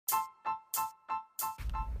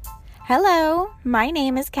Hello, my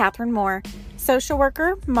name is Catherine Moore, social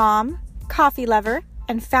worker, mom, coffee lover,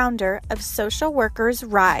 and founder of Social Workers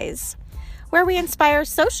Rise, where we inspire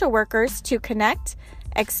social workers to connect,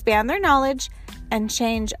 expand their knowledge, and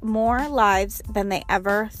change more lives than they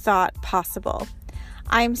ever thought possible.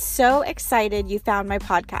 I'm so excited you found my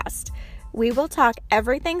podcast. We will talk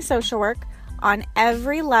everything social work on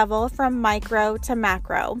every level from micro to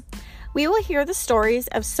macro. We will hear the stories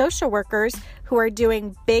of social workers who are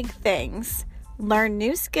doing big things, learn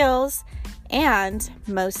new skills, and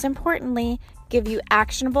most importantly, give you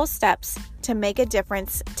actionable steps to make a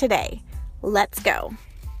difference today. Let's go.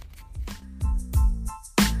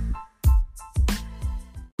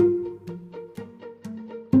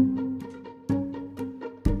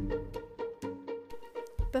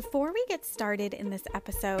 Before we get started in this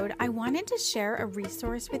episode, I wanted to share a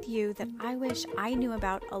resource with you that I wish I knew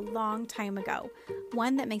about a long time ago.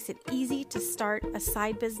 One that makes it easy to start a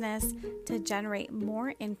side business to generate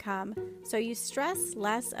more income so you stress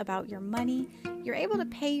less about your money, you're able to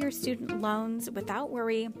pay your student loans without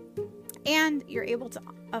worry, and you're able to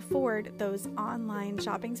afford those online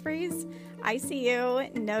shopping sprees. I see you,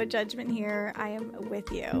 no judgment here, I am with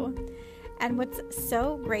you. And what's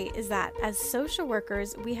so great is that as social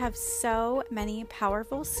workers, we have so many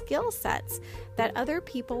powerful skill sets that other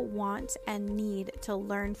people want and need to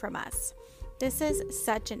learn from us. This is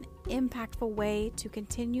such an impactful way to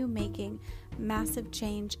continue making massive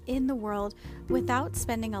change in the world without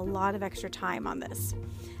spending a lot of extra time on this.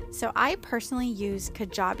 So I personally use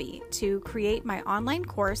Kajabi to create my online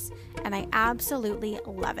course, and I absolutely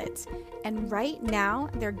love it. And right now,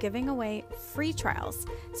 they're giving away free trials.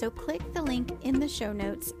 So click the link in the show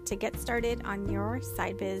notes to get started on your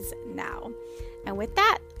side biz now. And with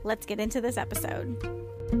that, let's get into this episode.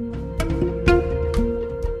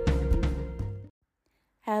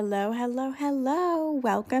 Hello.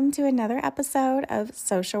 Welcome to another episode of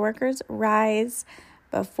Social Workers Rise.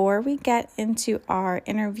 Before we get into our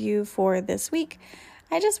interview for this week,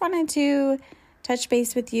 I just wanted to touch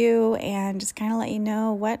base with you and just kind of let you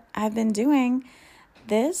know what I've been doing.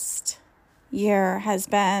 This year has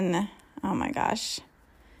been, oh my gosh,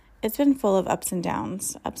 it's been full of ups and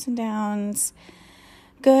downs,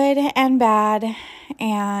 good and bad,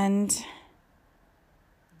 and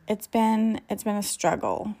it's been a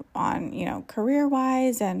struggle on,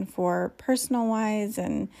 career-wise and for personal-wise,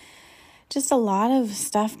 and just a lot of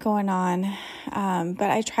stuff going on. But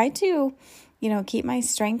I try to, keep my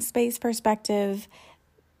strengths-based perspective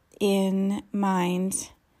in mind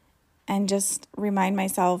and just remind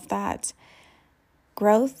myself that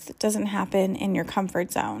growth doesn't happen in your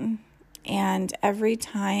comfort zone. And every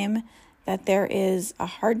time that there is a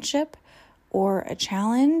hardship or a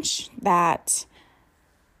challenge that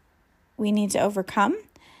we need to overcome,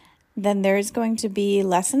 then there's going to be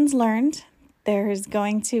lessons learned. There's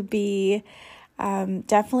going to be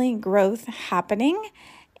definitely growth happening,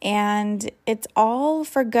 and it's all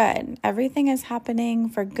for good. Everything is happening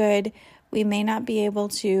for good. We may not be able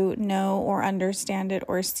to know or understand it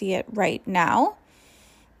or see it right now,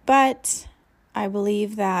 but I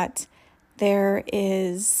believe that there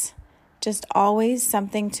is just always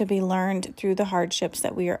something to be learned through the hardships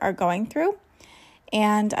that we are going through.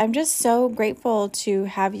 And I'm just so grateful to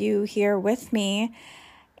have you here with me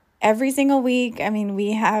every single week. I mean,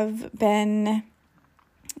 we have been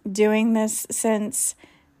doing this since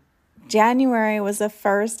January was the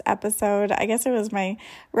first episode. I guess it was my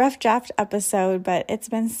rough draft episode, but it's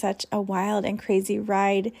been such a wild and crazy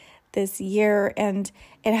ride this year, and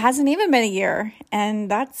it hasn't even been a year. And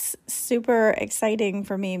that's super exciting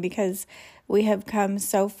for me because we have come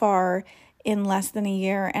so far in less than a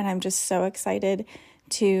year, and I'm just so excited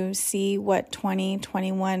to see what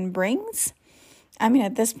 2021 brings. I mean,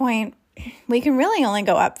 at this point, we can really only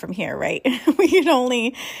go up from here, right? We can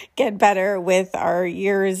only get better with our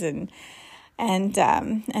years and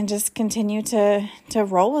just continue to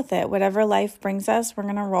roll with it. Whatever life brings us, we're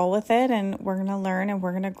going to roll with it, and we're going to learn, and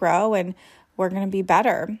we're going to grow, and we're going to be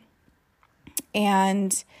better.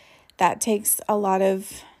 And that takes a lot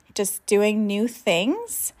of just doing new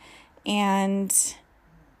things and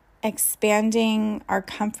expanding our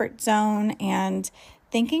comfort zone and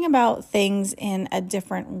thinking about things in a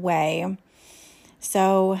different way.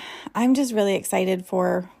 So I'm just really excited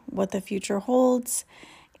for what the future holds,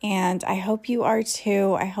 and I hope you are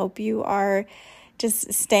too. I hope you are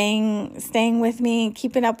just staying with me,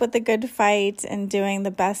 keeping up with the good fight, and doing the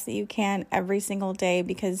best that you can every single day,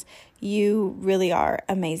 because you really are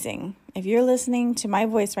amazing. If you're listening to my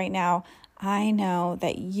voice right now, I know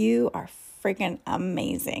that you are freaking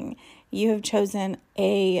amazing. You have chosen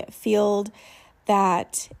a field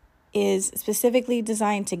that is specifically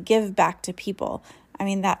designed to give back to people. I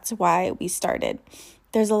mean, that's why we started.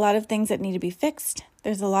 There's a lot of things that need to be fixed.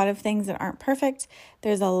 There's a lot of things that aren't perfect.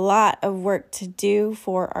 There's a lot of work to do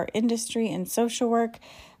for our industry and social work,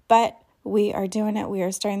 but we are doing it. We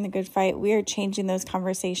are starting the good fight. We are changing those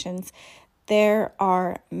conversations. There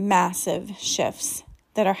are massive shifts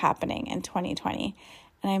that are happening in 2020,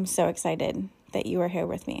 and I'm so excited that you are here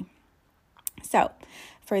with me. So,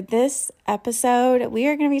 for this episode, we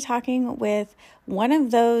are going to be talking with one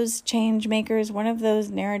of those change makers, one of those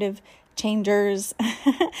narrative changers,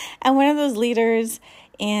 and one of those leaders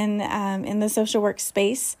in the social work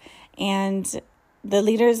space, and the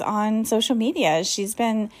leaders on social media. She's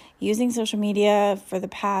been using social media for the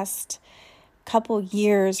past couple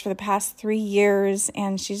years, for the past 3 years,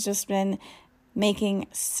 and she's just been making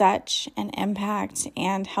such an impact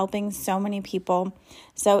and helping so many people.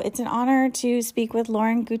 So it's an honor to speak with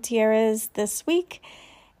Lauren Gutierrez this week.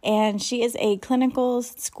 And she is a clinical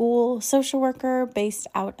school social worker based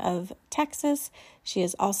out of Texas. She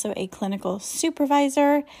is also a clinical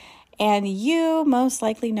supervisor. And you most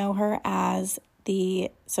likely know her as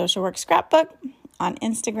the Social Work Scrapbook on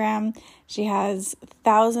Instagram. She has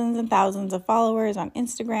thousands and thousands of followers on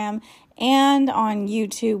Instagram and on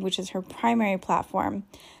YouTube, which is her primary platform.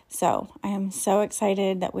 So I am so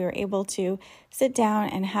excited that we were able to sit down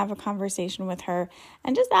and have a conversation with her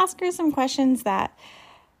and just ask her some questions that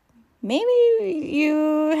maybe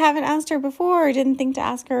you haven't asked her before or didn't think to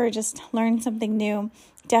ask her, or just learn something new.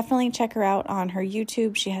 Definitely check her out on her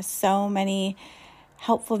YouTube. She has so many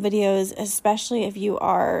helpful videos, especially if you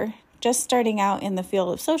are just starting out in the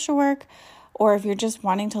field of social work, or if you're just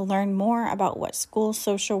wanting to learn more about what school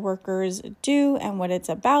social workers do and what it's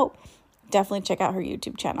about. Definitely check out her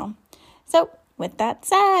YouTube channel. So with that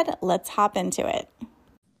said, let's hop into it.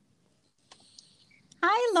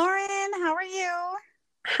 Hi, Lauren. How are you?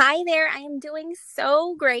 Hi there. I am doing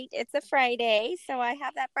so great. It's a Friday, so I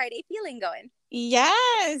have that Friday feeling going.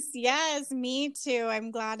 Yes, me too.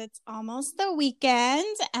 I'm glad it's almost the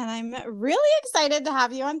weekend, and I'm really excited to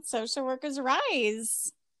have you on Social Workers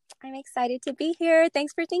Rise. I'm excited to be here.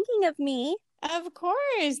 Thanks for thinking of me. Of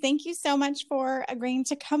course. Thank you so much for agreeing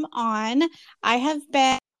to come on. I have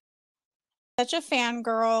been such a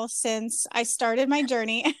fangirl since I started my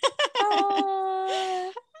journey.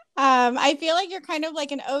 I feel like you're kind of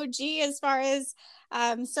like an OG as far as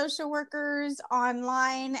social workers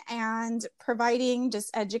online and providing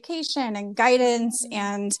just education and guidance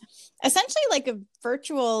and essentially like a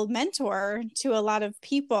virtual mentor to a lot of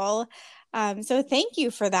people. So thank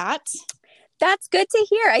you for that. That's good to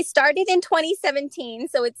hear. I started in 2017,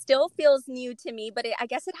 so it still feels new to me, but I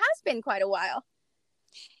guess it has been quite a while.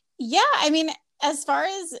 Yeah, I mean, as far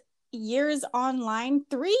as years online,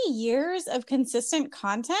 3 years of consistent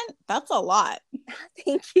content, that's a lot.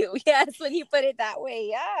 Thank you. Yes, when you put it that way,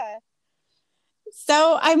 yeah.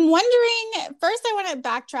 So I'm wondering, first I want to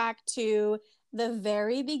backtrack to the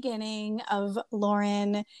very beginning of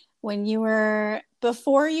Lauren, when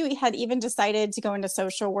before you had even decided to go into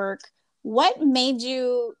social work. What made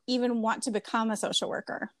you even want to become a social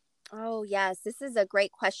worker? Oh, yes. This is a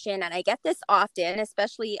great question. And I get this often,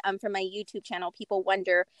 especially from my YouTube channel. People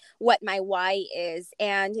wonder what my why is.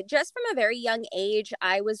 And just from a very young age,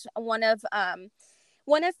 I was one of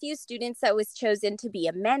few students that was chosen to be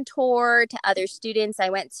a mentor to other students.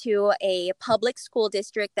 I went to a public school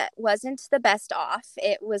district that wasn't the best off.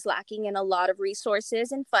 It was lacking in a lot of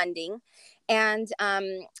resources and funding. And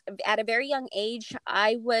at a very young age,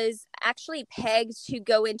 I was actually pegged to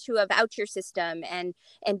go into a voucher system and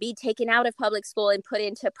be taken out of public school and put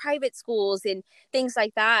into private schools and things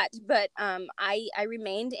like that. But I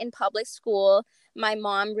remained in public school. My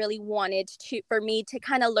mom really wanted for me to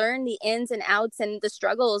kind of learn the ins and outs and the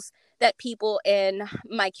struggles that people in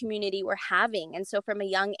my community were having. And so from a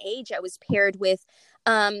young age, I was paired with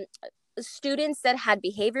students that had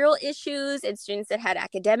behavioral issues and students that had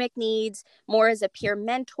academic needs, more as a peer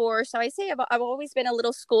mentor. So I say I've always been a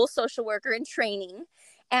little school social worker in training,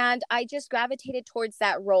 and I just gravitated towards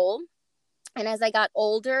that role. And as I got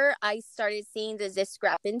older, I started seeing the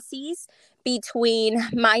discrepancies between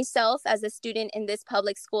myself as a student in this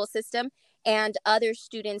public school system and other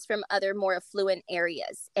students from other more affluent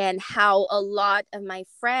areas, and how a lot of my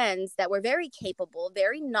friends that were very capable,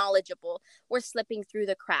 very knowledgeable, were slipping through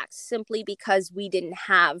the cracks simply because we didn't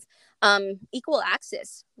have equal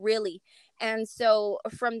access, really. And so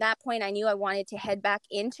from that point, I knew I wanted to head back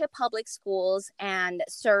into public schools and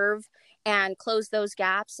serve and close those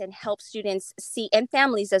gaps and help students see, and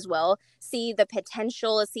families as well, see the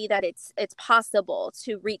potential, see that it's possible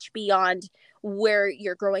to reach beyond where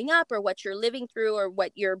you're growing up or what you're living through or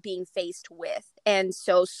what you're being faced with. And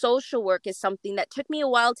so social work is something that took me a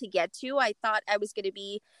while to get to. I thought I was going to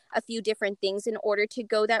be a few different things in order to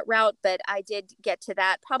go that route, but I did get to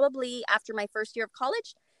that probably after my first year of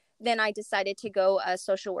college. Then I decided to go a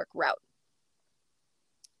social work route.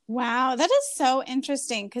 Wow, that is so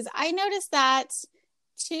interesting because I noticed that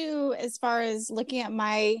too, as far as looking at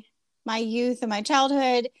my youth and my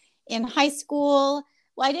childhood in high school.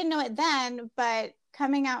 Well, I didn't know it then, but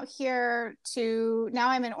coming out here to now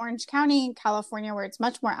I'm in Orange County, California, where it's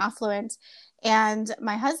much more affluent. And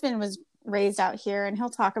my husband was raised out here, and he'll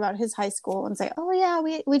talk about his high school and say, "Oh yeah,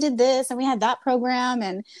 we did this and we had that program."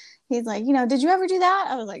 And he's like, "Did you ever do that?"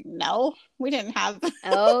 I was like, "No, we didn't have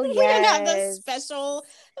Oh, we didn't have yes. those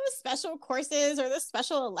special courses or the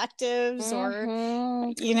special electives or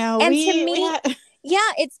And to we me, had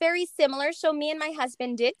yeah, it's very similar. So me and my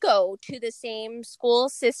husband did go to the same school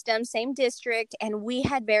system, same district, and we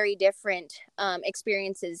had very different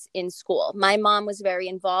experiences in school. My mom was very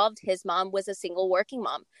involved. His mom was a single working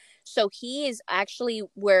mom. So he is actually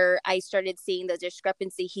where I started seeing the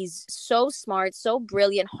discrepancy. He's so smart, so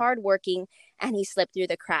brilliant, hardworking, and he slipped through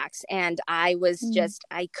the cracks. And I was just,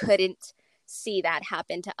 I couldn't see that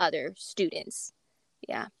happen to other students.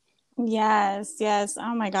 Yeah. Yes.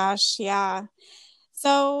 Oh my gosh, yeah.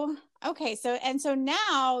 So, okay, so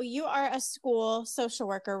now you are a school social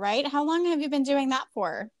worker, right? How long have you been doing that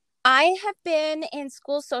for? I have been in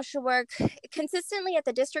school social work consistently at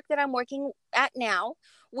the district that I'm working at now,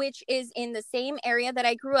 which is in the same area that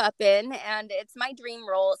I grew up in. And it's my dream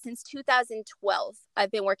role since 2012.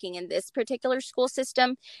 I've been working in this particular school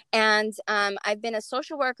system. And I've been a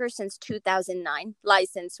social worker since 2009,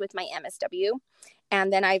 licensed with my MSW.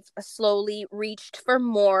 And then I've slowly reached for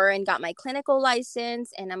more and got my clinical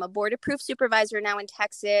license. And I'm a board approved supervisor now in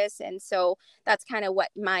Texas. And so that's kind of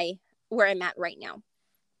where I'm at right now.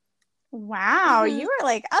 Wow, you were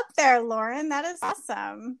like up there, Lauren. That is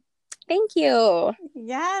awesome. Thank you.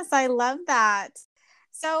 Yes, I love that.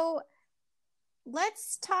 So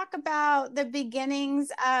let's talk about the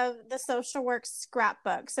beginnings of the social work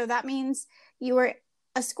scrapbook. So that means you were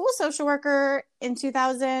a school social worker in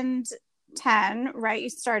 2010, right? You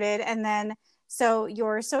started, and then so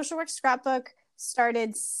your social work scrapbook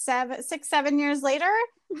started 7 years later.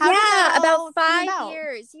 How did that About all come 5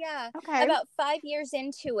 years. Yeah. Okay. About 5 years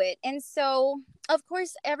into it. And so, of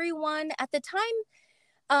course, everyone at the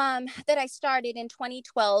time that I started in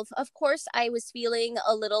 2012, of course, I was feeling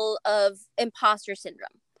a little of imposter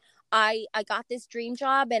syndrome. I got this dream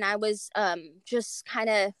job and I was just kind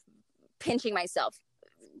of pinching myself,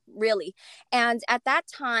 really. And at that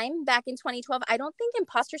time, back in 2012, I don't think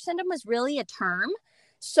imposter syndrome was really a term.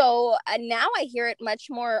 So now I hear it much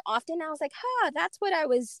more often. I was like, that's what I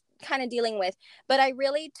was kind of dealing with. But I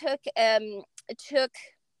really took a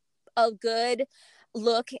good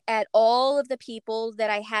look at all of the people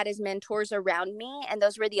that I had as mentors around me. And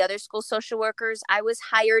those were the other school social workers. I was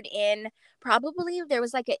hired in, probably there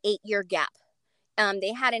was like an 8-year gap.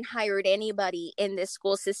 They hadn't hired anybody in this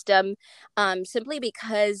school system simply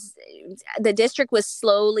because the district was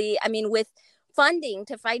slowly, with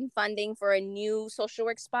to find funding for a new social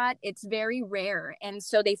work spot, it's very rare. And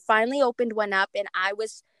so they finally opened one up and I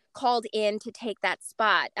was called in to take that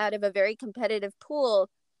spot out of a very competitive pool.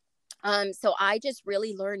 So I just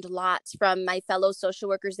really learned lots from my fellow social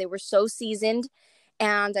workers. They were so seasoned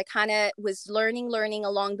and I kind of was learning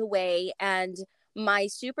along the way. And my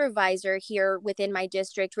supervisor here within my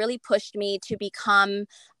district really pushed me to become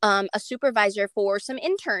a supervisor for some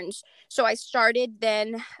interns. So I started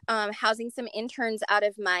then housing some interns out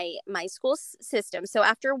of my school system. So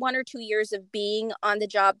after 1 or 2 years of being on the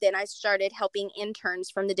job, then I started helping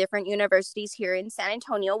interns from the different universities here in San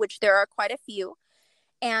Antonio, which there are quite a few.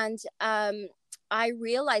 And I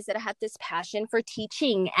realized that I had this passion for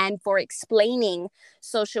teaching and for explaining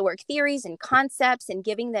social work theories and concepts and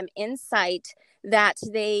giving them insight that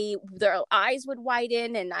their eyes would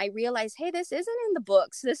widen. And I realized, hey, this isn't in the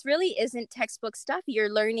books. This really isn't textbook stuff. You're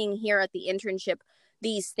learning here at the internship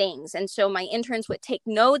these things. And so my interns would take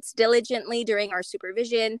notes diligently during our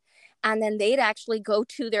supervision, and then they'd actually go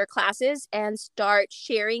to their classes and start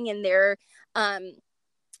sharing in their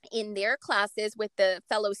classes with the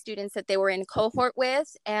fellow students that they were in cohort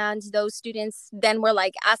with. And those students then were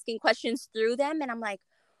like asking questions through them. And I'm like,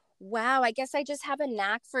 wow, I guess I just have a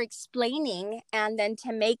knack for explaining. And then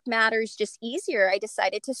to make matters just easier, I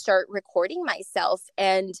decided to start recording myself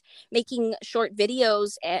and making short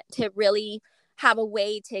videos to really have a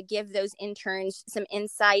way to give those interns some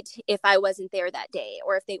insight if I wasn't there that day,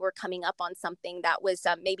 or if they were coming up on something that was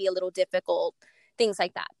maybe a little difficult, things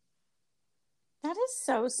like that. That is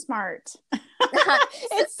so smart.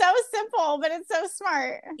 It's so simple, but it's so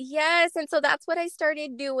smart. Yes, and so that's what I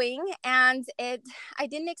started doing, and I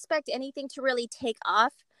didn't expect anything to really take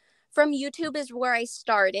off. From YouTube is where I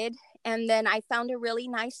started, and then I found a really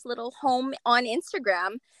nice little home on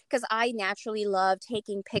Instagram because I naturally love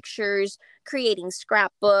taking pictures, creating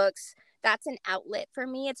scrapbooks. That's an outlet for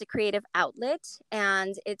me. It's a creative outlet,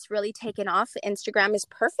 and it's really taken off. Instagram is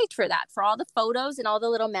perfect for that, for all the photos and all the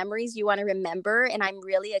little memories you want to remember. And I'm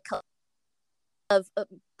really a of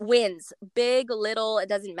wins, big, little, it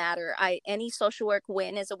doesn't matter. Any social work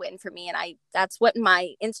win is a win for me, and that's what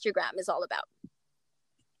my Instagram is all about.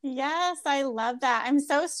 Yes, I love that. I'm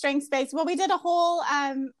so strengths-based. Well, we did a whole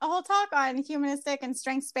talk on humanistic and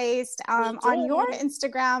strengths-based on your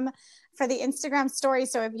Instagram for the Instagram story.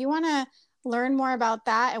 So if you want to learn more about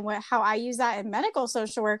that and how I use that in medical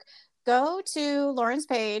social work, go to Lauren's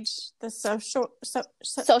page, the social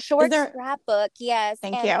work scrapbook. Yes.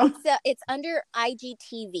 Thank you. It's under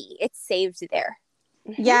IGTV. It's saved there.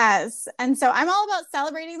 Mm-hmm. Yes. And so I'm all about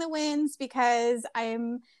celebrating the wins because I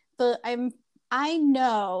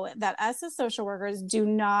know that us as social workers do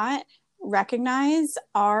not recognize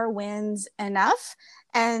our wins enough.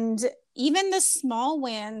 And even the small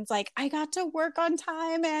wins, like I got to work on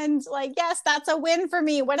time, and like, yes, that's a win for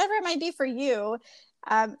me, whatever it might be for you.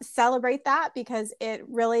 Celebrate that because it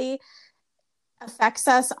really affects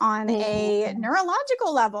us on a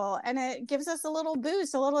neurological level, and it gives us a little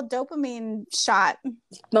boost, a little dopamine shot.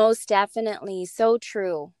 Most definitely. So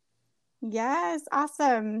true. Yes.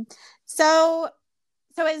 Awesome. So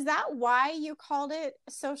is that why you called it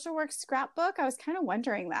Social Work Scrapbook? I was kind of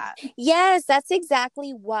wondering that. Yes, that's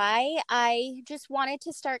exactly why. I just wanted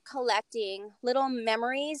to start collecting little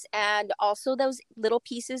memories and also those little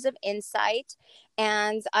pieces of insight.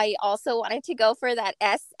 And I also wanted to go for that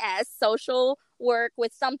SS, social work,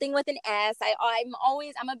 with something with an S.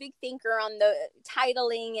 I'm a big thinker on the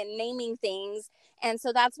titling and naming things. And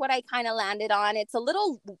so that's what I kind of landed on. It's a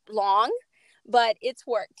little long, but it's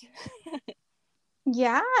worked.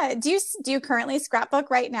 Yeah. Do you currently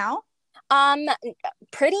scrapbook right now?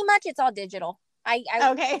 Pretty much it's all digital.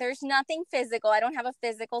 Okay. There's nothing physical. I don't have a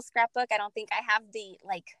physical scrapbook. I don't think I have the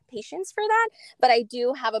patience for that, but I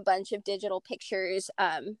do have a bunch of digital pictures,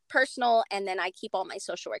 personal, and then I keep all my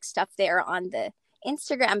social work stuff there on the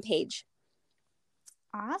Instagram page.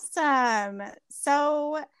 Awesome.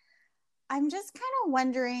 So I'm just kind of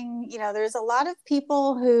wondering, there's a lot of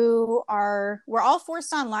people who we're all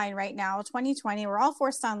forced online right now, 2020, we're all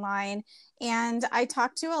forced online. And I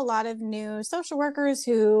talk to a lot of new social workers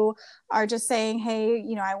who are just saying, hey,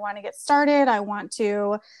 I want to get started. I want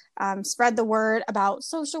to spread the word about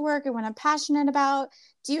social work and what I'm passionate about.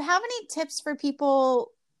 Do you have any tips for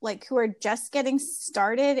people who are just getting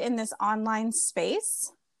started in this online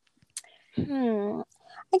space?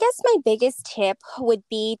 I guess my biggest tip would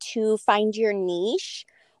be to find your niche,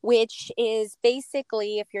 which is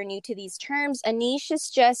basically, if you're new to these terms, a niche is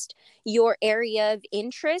just your area of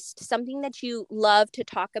interest, something that you love to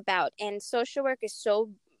talk about. And social work is so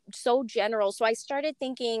general. So I started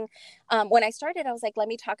thinking, when I started, I was like, let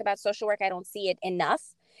me talk about social work. I don't see it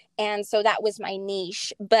enough. And so that was my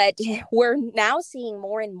niche, but we're now seeing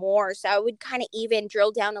more and more. So I would kind of even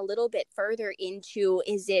drill down a little bit further into,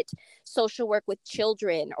 is it social work with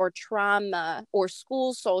children or trauma or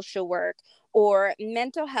school social work or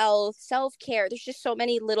mental health, self-care? There's just so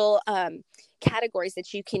many little categories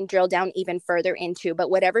that you can drill down even further into. But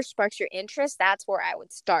whatever sparks your interest, that's where I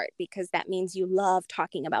would start, because that means you love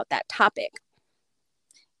talking about that topic.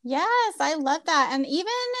 Yes, I love that. And even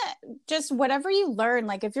just whatever you learn,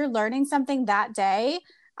 if you're learning something that day,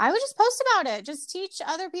 I would just post about it. Just teach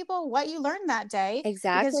other people what you learned that day.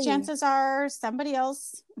 Exactly. Because chances are somebody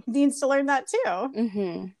else needs to learn that too.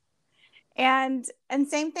 Mm-hmm. And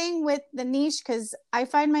same thing with the niche, because I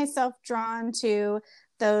find myself drawn to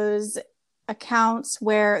those accounts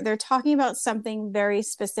where they're talking about something very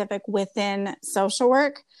specific within social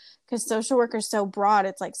work, because social work is so broad.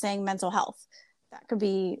 It's like saying mental health. That could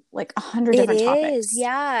be 100 different topics. It is,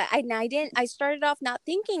 yeah. I started off not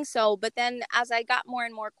thinking so, but then as I got more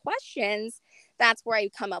and more questions, that's where I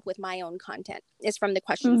come up with my own content, is from the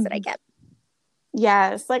questions that I get.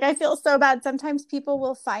 Yes. I feel so bad. Sometimes people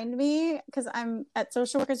will find me because I'm at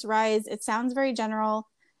Social Workers Rise. It sounds very general.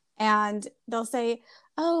 And they'll say,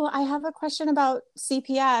 oh, I have a question about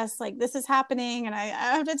CPS. This is happening. And I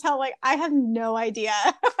have to tell, I have no idea.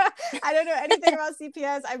 I don't know anything about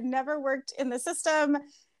CPS. I've never worked in the system.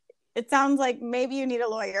 it sounds like maybe you need a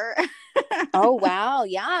lawyer. Oh, wow.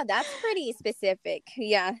 Yeah, that's pretty specific.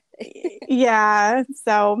 Yeah. Yeah.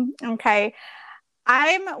 So, okay.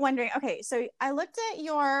 I'm wondering, okay, so I looked at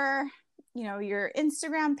your, your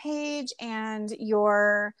Instagram page and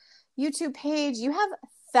your YouTube page. You have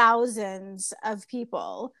thousands of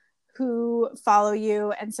people who follow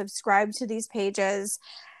you and subscribe to these pages.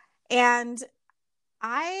 And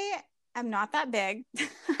I am not that big.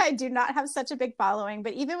 I do not have such a big following,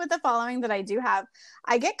 but even with the following that I do have,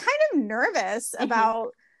 I get kind of nervous Hmm.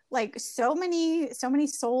 about like so many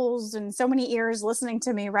souls and so many ears listening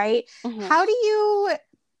to me, right? Hmm. How do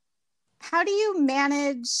you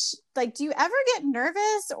manage, like, do you ever get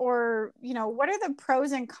nervous, or what are the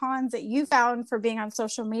pros and cons that you found for being on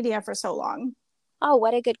social media for so long? Oh,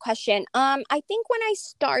 what a good question. I think when I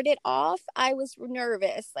started off, I was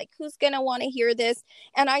nervous, like who's gonna want to hear this?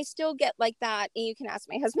 And I still get like that. And you can ask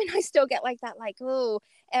my husband, I still get like that, like, oh,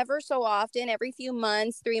 ever so often, every few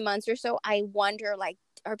months, 3 months or so, I wonder, like,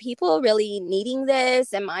 are people really needing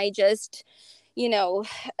this? Am I just, you know,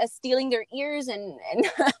 stealing their ears and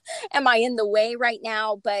am I in the way right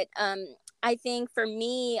now? But I think for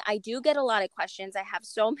me, I do get a lot of questions. I have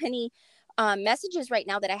so many messages right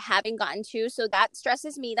now that I haven't gotten to. So that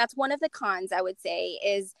stresses me. That's one of the cons, I would say,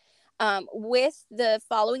 is with the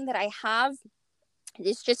following that I have.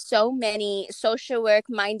 There's just so many social work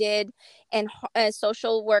minded and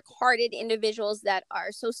social work hearted individuals that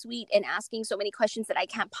are so sweet and asking so many questions that I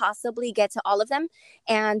can't possibly get to all of them.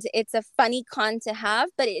 And it's a funny con to have,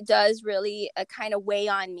 but it does really kind of weigh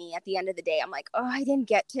on me at the end of the day. I'm like, oh, I didn't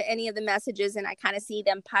get to any of the messages, and I kind of see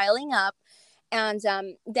them piling up. And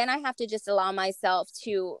then I have to just allow myself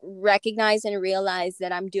to recognize and realize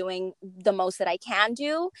that I'm doing the most that I can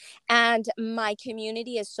do. And my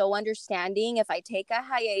community is so understanding. If I take a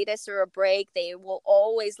hiatus or a break, they will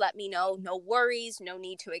always let me know, no worries, no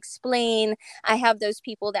need to explain. I have those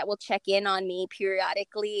people that will check in on me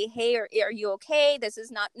periodically. Hey, are you okay? This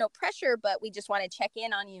is not no pressure, but we just want to check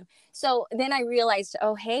in on you. So then I realized,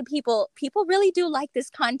 oh, hey, people really do like this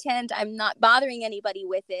content. I'm not bothering anybody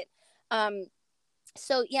with it. Um,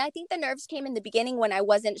 so yeah, I think the nerves came in the beginning when I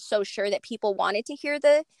wasn't so sure that people wanted to hear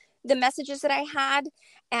the messages that I had.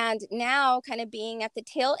 And now kind of being at the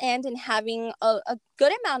tail end and having a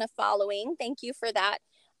good amount of following, thank you for that.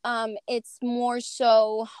 It's more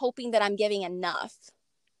so hoping that I'm giving enough.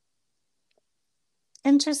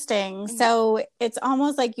 Interesting. So it's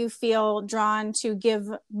almost like you feel drawn to give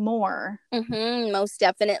more. Most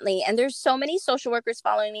definitely. And there's so many social workers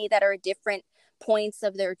following me that are at different points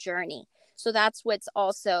of their journey. So that's what's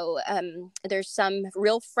also, there's some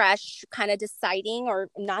real fresh kind of deciding or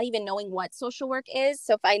not even knowing what social work is.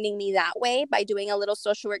 So finding me that way by doing a little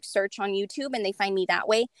social work search on YouTube, and they find me that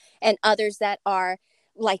way. And others that are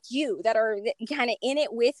like you, that are kind of in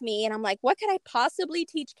it with me, and I'm like, what could I possibly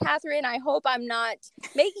teach Catherine? I hope I'm not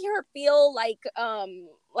making her feel like I'm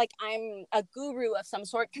a guru of some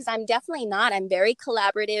sort, because I'm definitely not. I'm very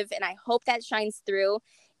collaborative, and I hope that shines through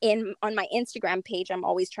in on my Instagram page. I'm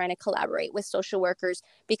always trying to collaborate with social workers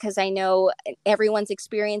because I know everyone's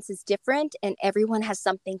experience is different and everyone has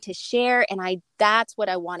something to share, and I that's what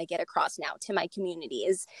I want to get across now to my community.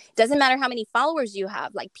 Is it doesn't matter how many followers you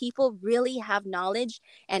have, like, people really have knowledge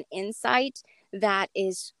and insight that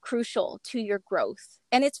is crucial to your growth.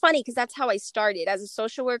 And it's funny because that's how I started as a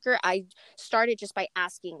social worker. I started just by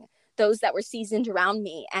asking those that were seasoned around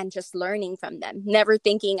me and just learning from them, never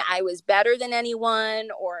thinking I was better than anyone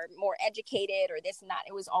or more educated or this and that.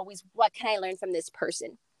 It was always, what can I learn from this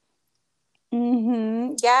person?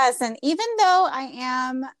 Yes. And even though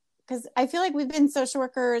because I feel like we've been social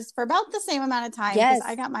workers for about the same amount of time, because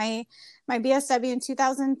I Yes. got my BSW in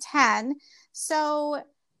 2010. So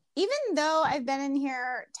even though I've been in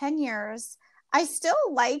here 10 years, I still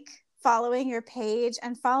like following your page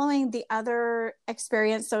and following the other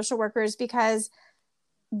experienced social workers, because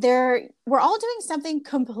we're all doing something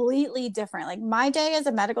completely different. Like, my day as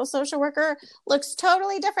a medical social worker looks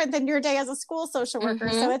totally different than your day as a school social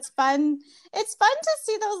worker. So Mm-hmm. it's fun to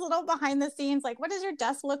see those little behind the scenes, like, what does your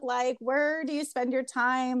desk look like, where do you spend your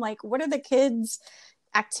time, like, what are the kids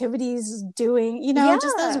activities doing,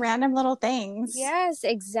 just those Yeah. random little things. Yes,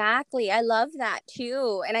 exactly. I love that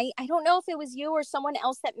too. And I don't know if it was you or someone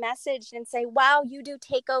else that messaged and say, wow, you do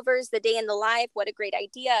takeovers, the day in the life. What a great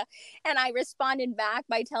idea. And I responded back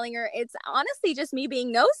by telling her it's honestly just me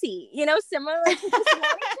being nosy, similar to just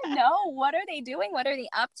wanting to know, what are they doing? What are they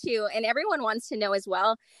up to? And everyone wants to know as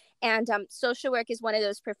well. And social work is one of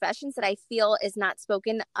those professions that I feel is not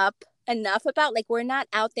spoken up enough about. Like, we're not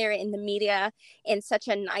out there in the media in such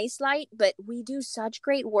a nice light, but we do such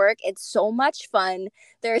great work. It's so much fun.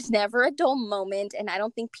 There's never a dull moment. And I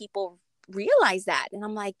don't think people realize that. And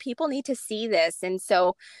I'm like, people need to see this. And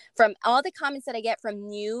so from all the comments that I get from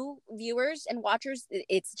new viewers and watchers,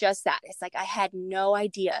 it's just that. It's like, I had no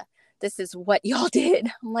idea this is what y'all did.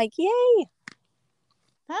 I'm like, yay.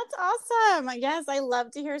 That's awesome. Yes, I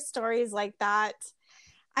love to hear stories like that.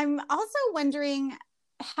 I'm also wondering,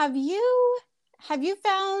 have you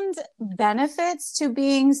found benefits to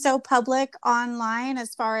being so public online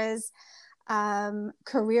as far as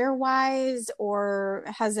career wise, or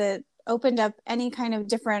has it opened up any kind of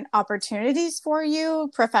different opportunities for you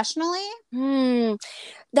professionally?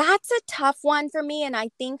 That's a tough one for me. And I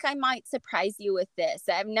think I might surprise you with this.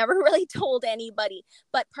 I've never really told anybody,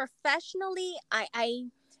 but professionally,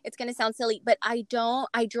 it's going to sound silly, but I draw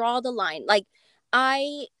the line. Like,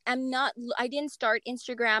 I didn't start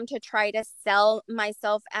Instagram to try to sell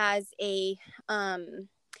myself as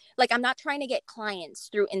like, I'm not trying to get clients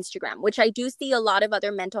through Instagram, which I do see a lot of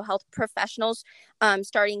other mental health professionals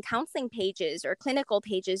starting counseling pages or clinical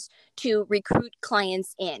pages to recruit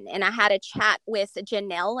clients in. And I had a chat with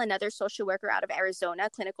Janelle, another social worker out of Arizona,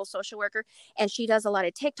 clinical social worker, and she does a lot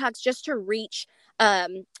of TikToks just to reach a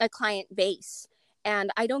client base.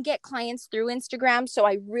 And I don't get clients through Instagram, so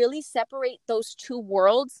I really separate those two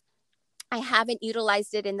worlds. I haven't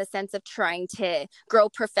utilized it in the sense of trying to grow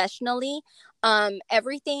professionally.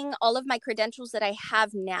 Everything, all of my credentials that I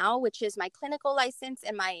have now, which is my clinical license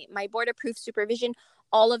and my board approved supervision,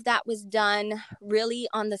 all of that was done really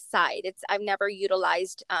on the side. I've never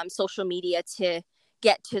utilized social media to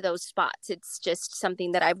get to those spots. It's just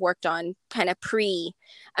something that I've worked on kind of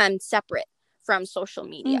separate from social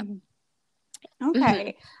media. Mm-hmm.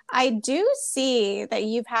 Okay. I do see that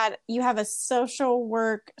you have a social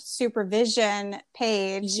work supervision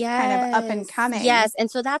page kind of up and coming. Yes.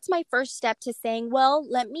 And so that's my first step to saying, well,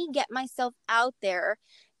 let me get myself out there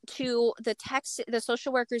to the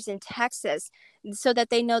social workers in Texas, so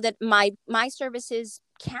that they know that my services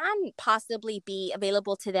can possibly be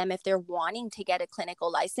available to them if they're wanting to get a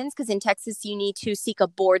clinical license. Because in Texas, you need to seek a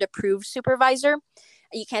board approved supervisor.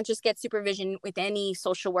 You can't just get supervision with any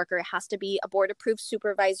social worker. It has to be a board approved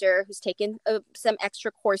supervisor who's taken some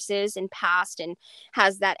extra courses and passed and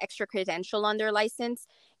has that extra credential on their license.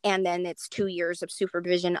 And then it's 2 years of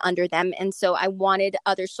supervision under them. And so I wanted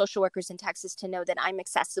other social workers in Texas to know that I'm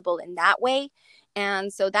accessible in that way.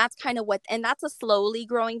 And so that's kind of and that's a slowly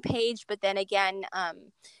growing page. But then again,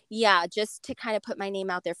 just to kind of put my name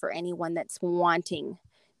out there for anyone that's wanting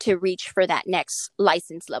to reach for that next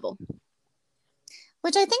license level.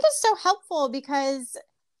 Which I think is so helpful, because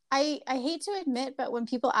I hate to admit, but when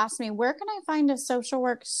people ask me, where can I find a social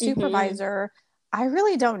work supervisor? I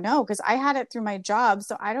really don't know, because I had it through my job.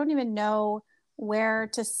 So I don't even know where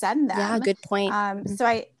to send them. Yeah, good point. So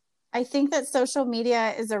I think that social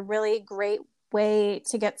media is a really great way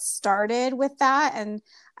to get started with that. And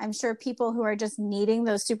I'm sure people who are just needing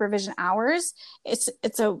those supervision hours,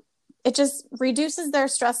 it just reduces their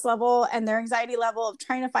stress level and their anxiety level of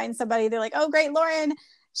trying to find somebody. They're like, oh, great, Lauren,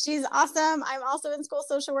 she's awesome. I'm also in school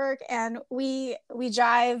social work, and we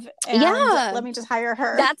jive, and let me just hire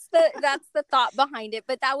her. That's the thought behind it.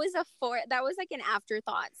 But that was like an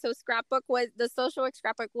afterthought. So the social work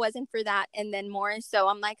scrapbook wasn't for that. And then more. So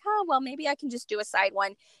I'm like, oh, well, maybe I can just do a side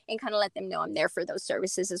one and kind of let them know I'm there for those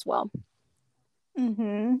services as well.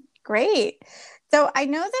 Mm-hmm. Great. So I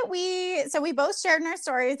know that we both shared in our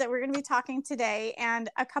stories that we're going to be talking today, and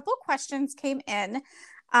a couple questions came in.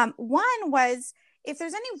 One was if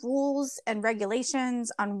there's any rules and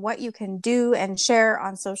regulations on what you can do and share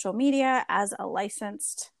on social media as a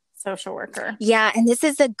licensed social worker. Yeah, and this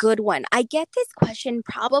is a good one. I get this question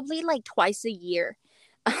probably like twice a year.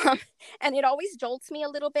 And it always jolts me a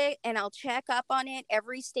little bit, and I'll check up on it.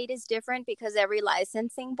 Every state is different because every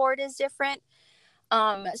licensing board is different.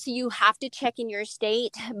 So you have to check in your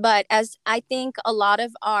state. But as I think a lot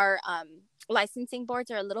of our licensing boards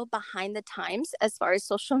are a little behind the times as far as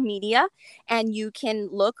social media, and you can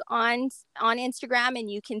look on Instagram and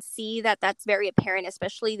you can see that that's very apparent,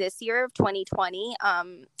 especially this year of 2020.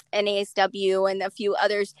 NASW and a few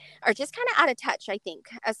others are just kind of out of touch, I think,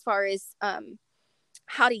 as far as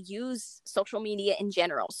how to use social media in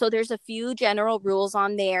general. So there's a few general rules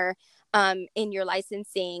on there in your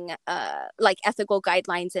licensing, like ethical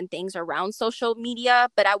guidelines and things around social media,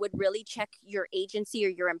 but I would really check your agency or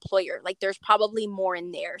your employer. Like, there's probably more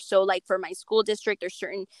in there. So like for my school district, there's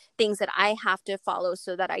certain things that I have to follow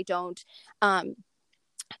so that I don't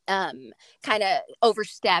kind of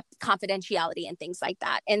overstep confidentiality and things like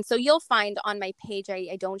that. And so you'll find on my page,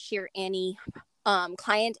 I don't share any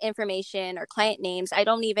client information or client names. I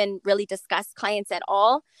don't even really discuss clients at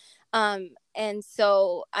all. And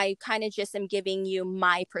so I kind of just am giving you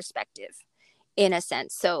my perspective in a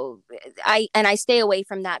sense. So I stay away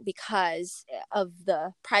from that because of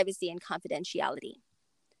the privacy and confidentiality.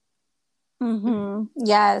 Mm-hmm.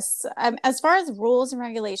 Yes. As far as rules and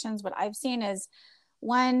regulations, what I've seen is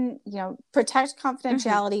one, protect Mm-hmm.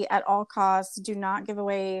 confidentiality at all costs. Do not give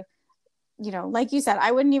away, like you said,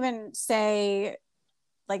 I wouldn't even say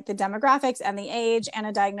like the demographics and the age and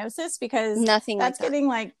a diagnosis because Nothing like that's that. getting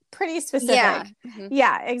like pretty Yeah. specific. Mm-hmm.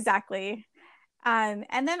 Yeah, exactly. And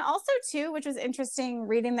then also too, which was interesting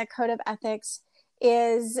reading the code of ethics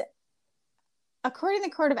is according to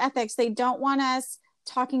the code of ethics, they don't want us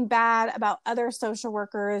talking bad about other social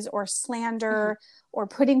workers or Mm-hmm. slander or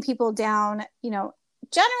putting people down.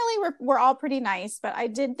 Generally we're all pretty nice, but I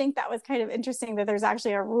did think that was kind of interesting that there's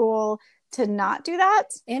actually a rule to not do that.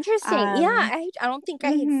 Interesting. Yeah, Um, I don't think I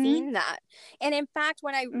had mm-hmm, seen that. And in fact,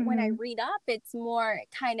 when I mm-hmm. read up, it's more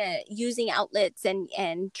kind of using outlets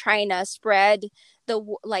and trying to spread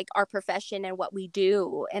like our profession and what we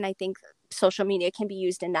do. And I think social media can be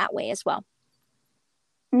used in that way as well.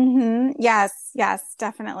 Mm-hmm. Yes, yes,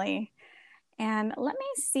 definitely. And let me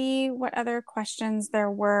see what other questions there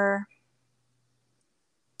were.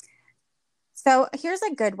 So here's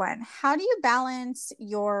a good one. How do you balance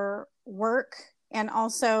your work and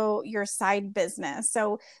also your side business?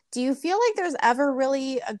 So do you feel like there's ever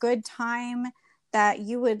really a good time that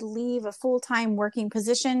you would leave a full-time working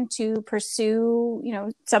position to pursue,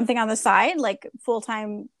 something on the side, like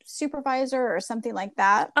full-time supervisor or something like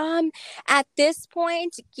that? Um, at this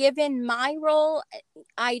point, given my role,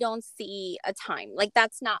 I don't see a time. Like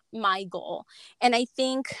that's not my goal. And I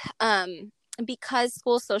think because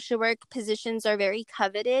school social work positions are very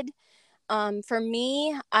coveted, for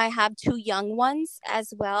me, I have two young ones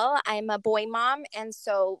as well. I'm a boy mom, and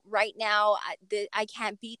so right now I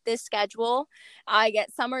can't beat this schedule. I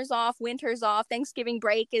get summers off, winters off, Thanksgiving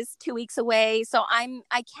break is 2 weeks away, so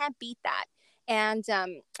I can't beat that. And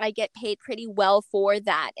I get paid pretty well for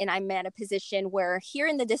that. And I'm at a position where here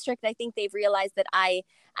in the district, I think they've realized that I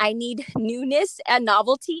need newness and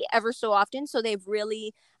novelty ever so often. So they've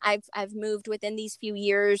really I've moved within these few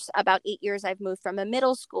years, about 8 years, I've moved from a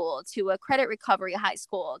middle school to a credit recovery high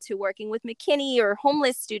school to working with McKinney or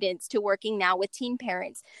homeless students to working now with teen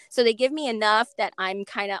parents. So they give me enough that I'm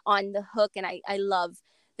kind of on the hook, and I love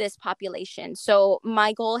this population. So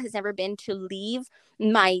my goal has never been to leave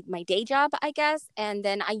my day job, I guess. And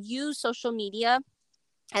then I use social media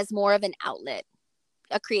as more of an outlet,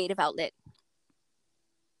 a creative outlet.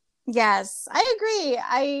 Yes, I agree.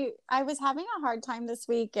 I was having a hard time this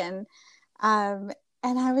week um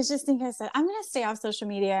and I was just thinking, I said, I'm going to stay off social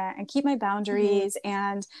media and keep my Mm-hmm. boundaries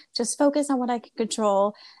and just focus on what I can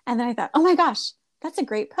control. And then I thought, oh my gosh, that's a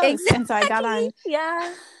great post. And so I got Exactly. on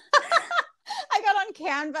Yeah. I got on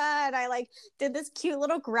Canva and I like did this cute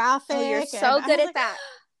little Oh, you're graphic and so I good was at like, that.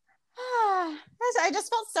 ah, I just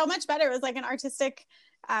felt so much better. It was like an artistic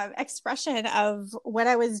expression of what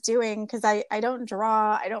I was doing because I don't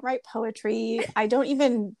draw, I don't write poetry, I don't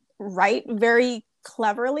even write very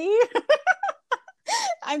cleverly.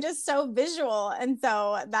 I'm just so visual. And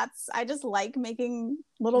so I just like making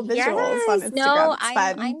little visuals on Yes. Instagram. No, It's I'm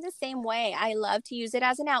fun. I'm the same way. I love to use it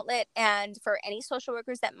as an outlet. And for any social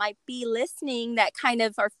workers that might be listening that kind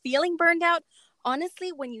of are feeling burned out,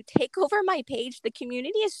 honestly, when you take over my page, the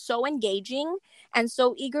community is so engaging and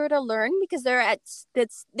so eager to learn because they're at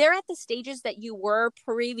the stages that you were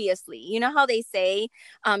previously. You know how they say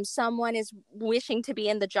someone is wishing to be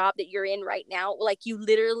in the job that you're in right now? Like you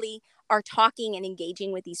literally are talking and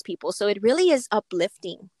engaging with these people. So it really is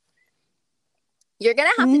uplifting. You're going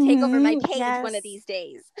to have to take over my page one of Yes. these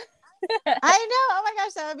days. I know. Oh my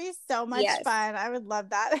gosh, that would be so much Yes. fun. I would love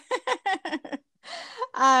that.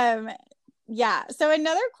 um, yeah. So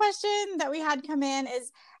another question that we had come in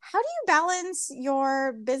is how do you balance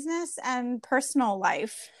your business and personal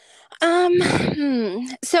life?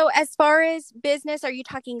 So as far as business, are you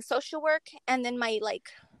talking social work and then my like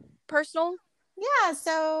personal? Yeah,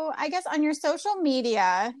 so I guess on your social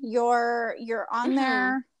media, you're on Mm-hmm.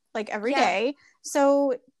 there like every Yeah. day.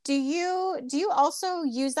 So do you also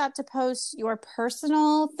use that to post your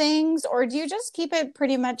personal things or do you just keep it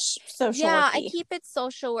pretty much social Yeah, I worky? keep it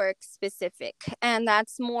social work specific, and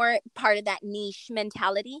that's more part of that niche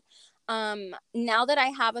mentality. Now that I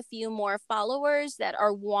have a few more followers that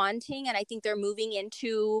are wanting, and I think they're moving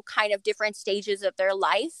into kind of different stages of their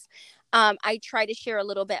life, I try to share a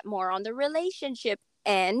little bit more on the relationship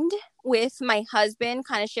end with my husband,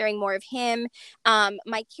 kind of sharing more of him.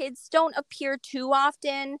 My kids don't appear too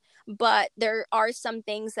often, but there are some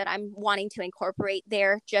things that I'm wanting to incorporate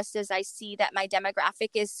there, just as I see that my demographic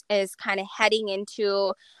is kind of heading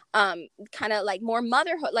into kind of like more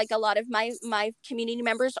motherhood. Like a lot of my community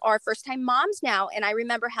members are first time moms now, and I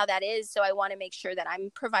remember how that is, so I want to make sure that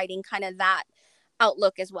I'm providing kind of that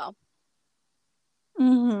outlook as well.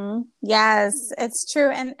 Mm-hmm. Yes, it's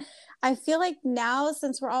true. And I feel like now,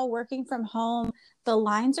 since we're all working from home, the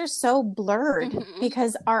lines are so blurred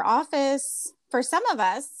because our office, for some of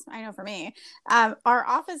us, I know for me, our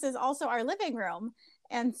office is also our living room.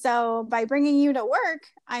 And so by bringing you to work,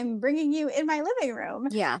 I'm bringing you in my living room.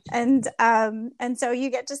 Yeah. And so you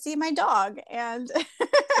get to see my dog and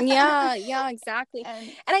yeah, exactly.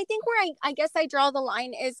 And I think where I guess I draw the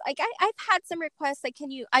line is like I've had some requests like,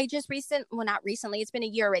 not recently, it's been a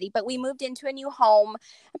year already, but we moved into a new home.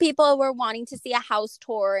 People were wanting to see a house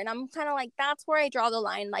tour, and I'm kind of like, that's where I draw the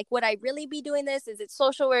line. Like, would I really be doing this? Is it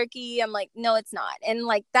social worky? I'm like, no, it's not. And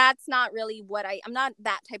like, that's not really what I'm not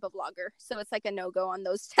that type of vlogger. So it's like a no-go on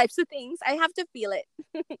those types of things. I have to feel it.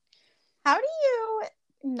 How do you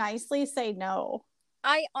nicely say no?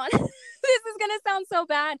 I honestly, this is gonna sound so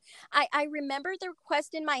bad. I remember the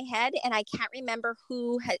request in my head, and I can't remember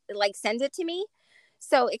who had like sent it to me,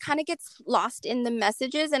 so it kind of gets lost in the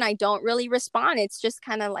messages, and I don't really respond. It's just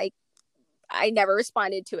kind of like I never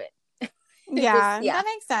responded to it. Yeah, that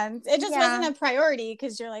makes sense. It just wasn't a priority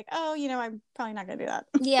because you're like, oh, I'm probably not gonna do that.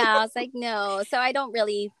 Yeah, I was like, no. So I don't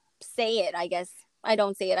really say it. I guess I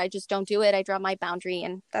don't say it. I just don't do it. I draw my boundary,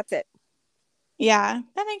 and that's it. Yeah,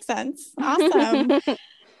 that makes sense. Awesome.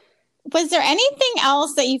 Was there anything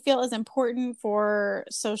else that you feel is important for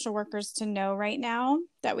social workers to know right now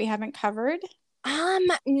that we haven't covered?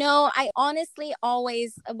 No, I honestly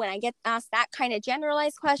always, when I get asked that kind of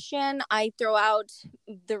generalized question, I throw out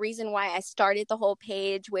the reason why I started the whole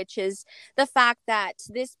page, which is the fact that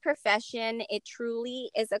this profession, it truly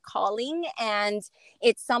is a calling, and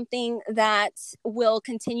it's something that will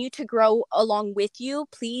continue to grow along with you.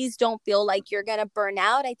 Please don't feel like you're going to burn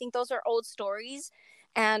out. I think those are old stories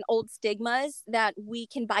and old stigmas that we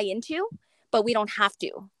can buy into, but we don't have to.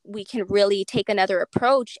 We can really take another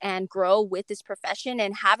approach and grow with this profession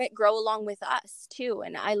and have it grow along with us too.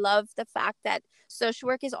 And I love the fact that social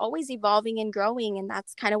work is always evolving and growing, and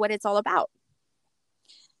that's kind of what it's all about.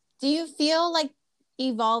 Do you feel like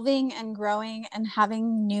evolving and growing and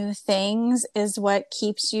having new things is what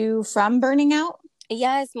keeps you from burning out?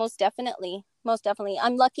 Yes, most definitely. Most definitely.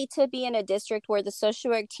 I'm lucky to be in a district where the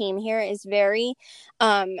social work team here is very,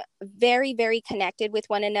 very connected with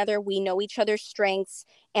one another. We know each other's strengths.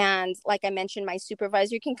 And like I mentioned, my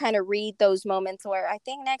supervisor can kind of read those moments where I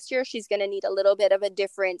think next year she's going to need a little bit of a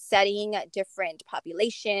different setting, a different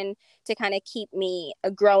population to kind of keep me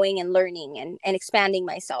growing and learning and expanding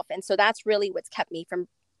myself. And so that's really what's kept me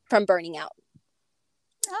from burning out.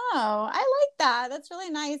 Oh, I like that. That's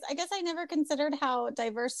really nice. I guess I never considered how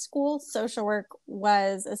diverse school social work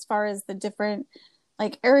was as far as the different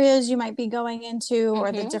like areas you might be going into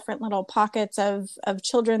or the different little pockets of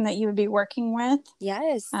children that you would be working with.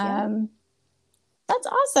 Yes. That's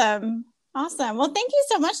awesome. Awesome. Well, thank you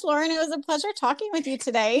so much, Lauren. It was a pleasure talking with you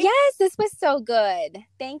today. Yes, this was so good.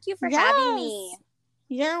 Thank you for having me.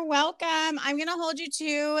 You're welcome. I'm going to hold you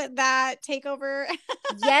to that takeover.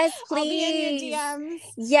 Yes, please. I'll be in your DMs.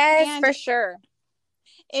 Yes, and for sure.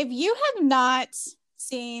 If you have not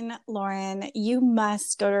seen Lauren, you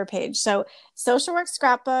must go to her page. So Social Work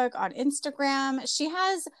Scrapbook on Instagram. She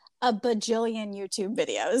has a bajillion YouTube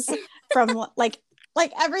videos from like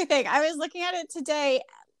everything. I was looking at it today.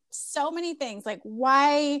 So many things like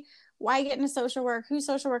why get into social work, who's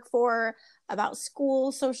social work for, about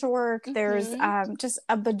school social work. There's just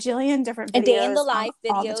a bajillion different videos. A day in the life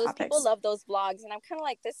videos. People love those vlogs, and I'm kind of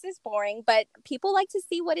like, this is boring, but people like to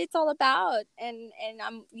see what it's all about. And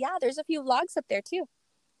there's a few vlogs up there too.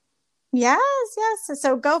 Yes.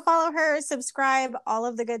 So go follow her, subscribe, all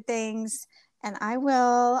of the good things. And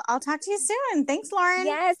I'll talk to you soon. Thanks, Lauren.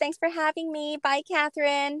 Yes, thanks for having me. Bye,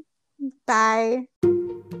 Catherine. Bye.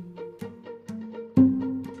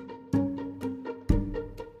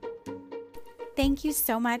 Thank you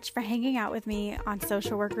so much for hanging out with me on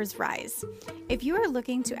Social Workers Rise. If you are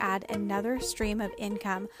looking to add another stream of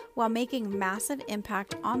income while making massive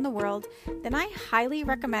impact on the world, then I highly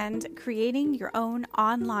recommend creating your own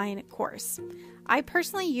online course. I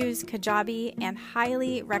personally use Kajabi and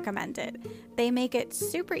highly recommend it. They make it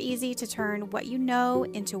super easy to turn what you know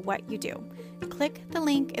into what you do. Click the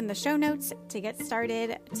link in the show notes to get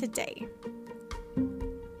started today.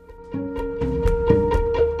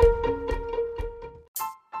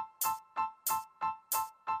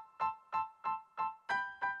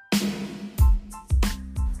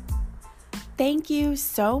 thank you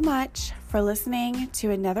so much for listening to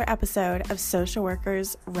another episode of Social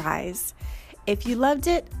Workers Rise. If you loved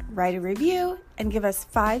it, write a review and give us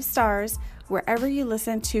 5 stars wherever you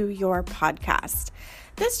listen to your podcast.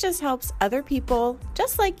 This just helps other people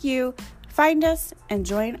just like you find us and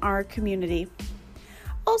join our community.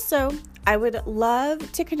 Also, I would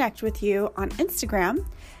love to connect with you on Instagram.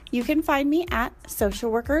 You can find me at Social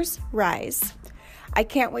Workers Rise. I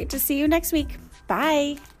can't wait to see you next week.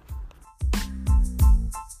 Bye.